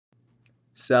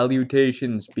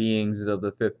Salutations, beings of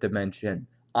the fifth dimension.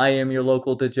 I am your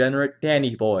local degenerate,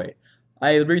 Danny Boy.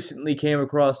 I recently came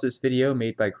across this video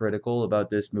made by Critical about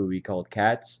this movie called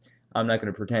Cats. I'm not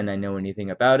going to pretend I know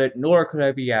anything about it, nor could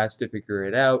I be asked to figure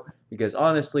it out, because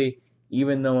honestly,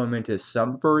 even though I'm into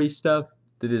some furry stuff,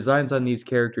 the designs on these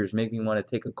characters make me want to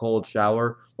take a cold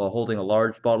shower while holding a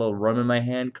large bottle of rum in my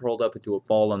hand curled up into a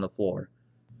ball on the floor.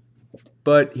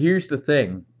 But here's the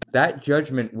thing. That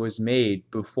judgment was made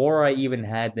before I even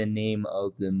had the name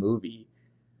of the movie.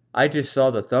 I just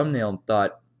saw the thumbnail and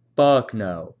thought, fuck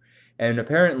no. And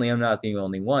apparently I'm not the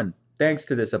only one. Thanks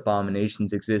to this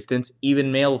abomination's existence,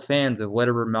 even male fans of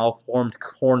whatever malformed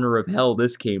corner of hell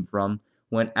this came from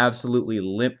went absolutely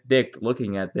limp-dicked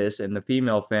looking at this, and the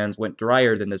female fans went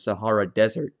drier than the Sahara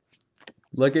Desert.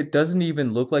 Like, it doesn't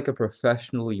even look like a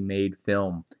professionally made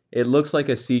film. It looks like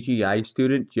a CGI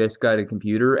student just got a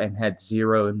computer and had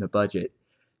zero in the budget.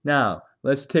 Now,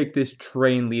 let's take this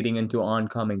train leading into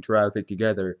oncoming traffic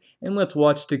together, and let's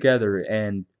watch together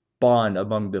and bond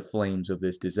among the flames of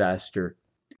this disaster.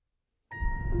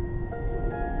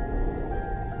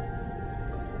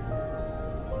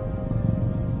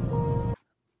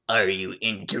 Are you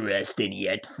interested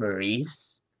yet,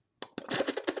 furries?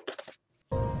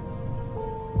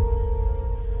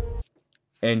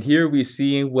 And here we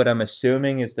see what I'm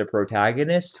assuming is the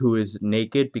protagonist, who is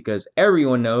naked, because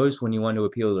everyone knows when you want to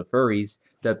appeal to furries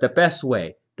that the best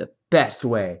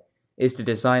way is to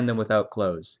design them without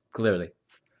clothes, clearly.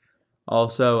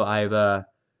 Also, I've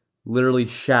literally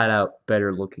shot out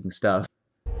better looking stuff.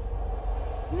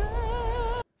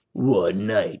 One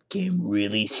night came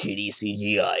really shitty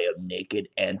CGI of naked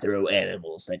anthro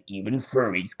animals that even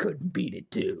furries couldn't beat it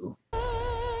to.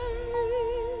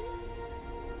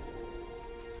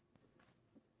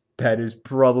 That is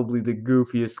probably the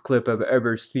goofiest clip I've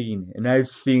ever seen, and I've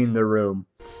seen The Room.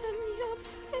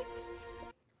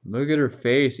 Look at her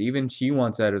face, even she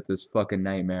wants out of this fucking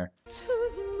nightmare.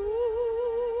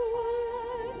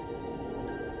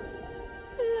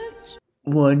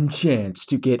 One chance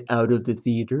to get out of the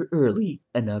theater early,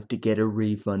 enough to get a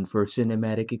refund for a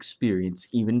cinematic experience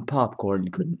even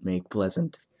popcorn couldn't make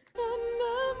pleasant.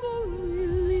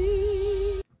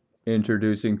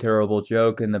 Introducing terrible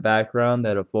joke in the background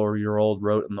that a 4-year-old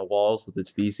wrote on the walls with its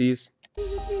feces.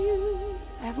 I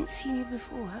haven't seen you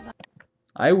before, have I?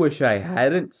 I wish I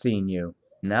hadn't seen you.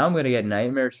 Now I'm gonna get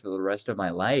nightmares for the rest of my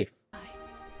life.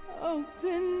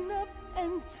 Open up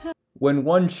and tell. When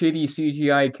one shitty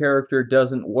CGI character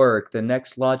doesn't work, the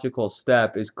next logical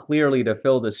step is clearly to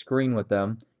fill the screen with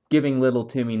them, giving little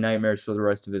Timmy nightmares for the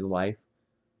rest of his life.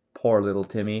 Poor little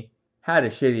Timmy. Had a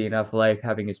shitty enough life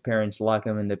having his parents lock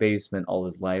him in the basement all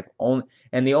his life,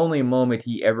 and the only moment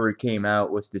he ever came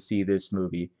out was to see this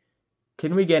movie.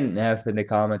 Can we get an F in the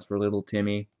comments for little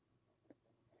Timmy?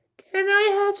 Can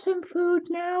I have some food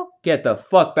now? Get the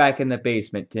fuck back in the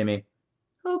basement, Timmy.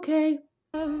 Okay.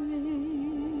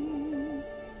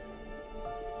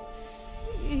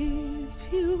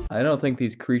 I don't think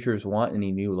these creatures want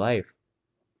any new life.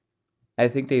 I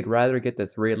think they'd rather get the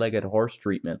three-legged horse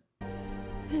treatment.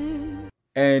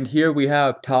 And here we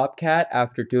have Top Cat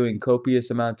after doing copious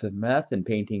amounts of meth and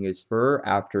painting his fur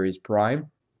after his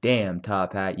prime. Damn,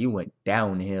 Top Hat, you went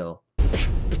downhill.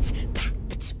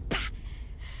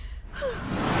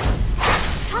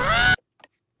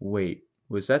 Wait,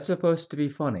 was that supposed to be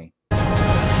funny?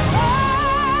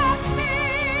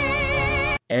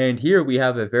 And here we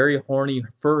have a very horny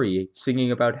furry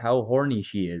singing about how horny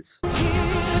she is.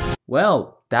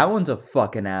 Well, that one's a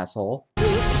fucking asshole.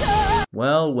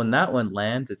 Well, when that one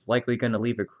lands, it's likely gonna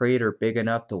leave a crater big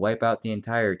enough to wipe out the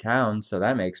entire town, so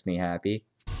that makes me happy.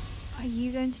 Are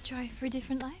you going to try for a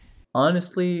different life?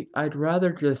 Honestly, I'd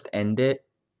rather just end it.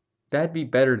 That'd be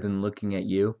better than looking at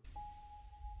you.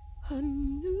 A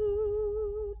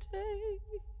new day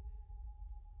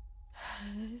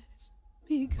has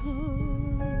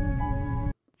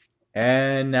begun.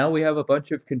 And now we have a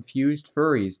bunch of confused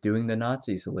furries doing the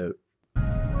Nazi salute.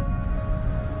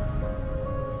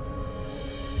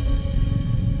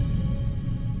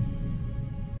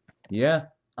 Yeah,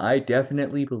 I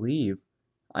definitely believe.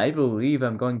 I believe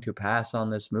I'm going to pass on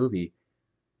this movie.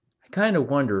 I kind of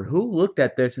wonder who looked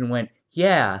at this and went,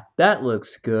 yeah, that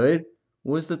looks good.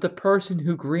 Was it the person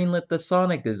who greenlit the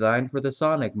Sonic design for the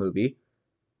Sonic movie?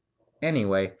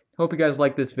 Anyway, hope you guys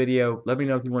liked this video. Let me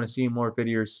know if you want to see more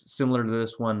videos similar to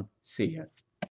this one. See ya.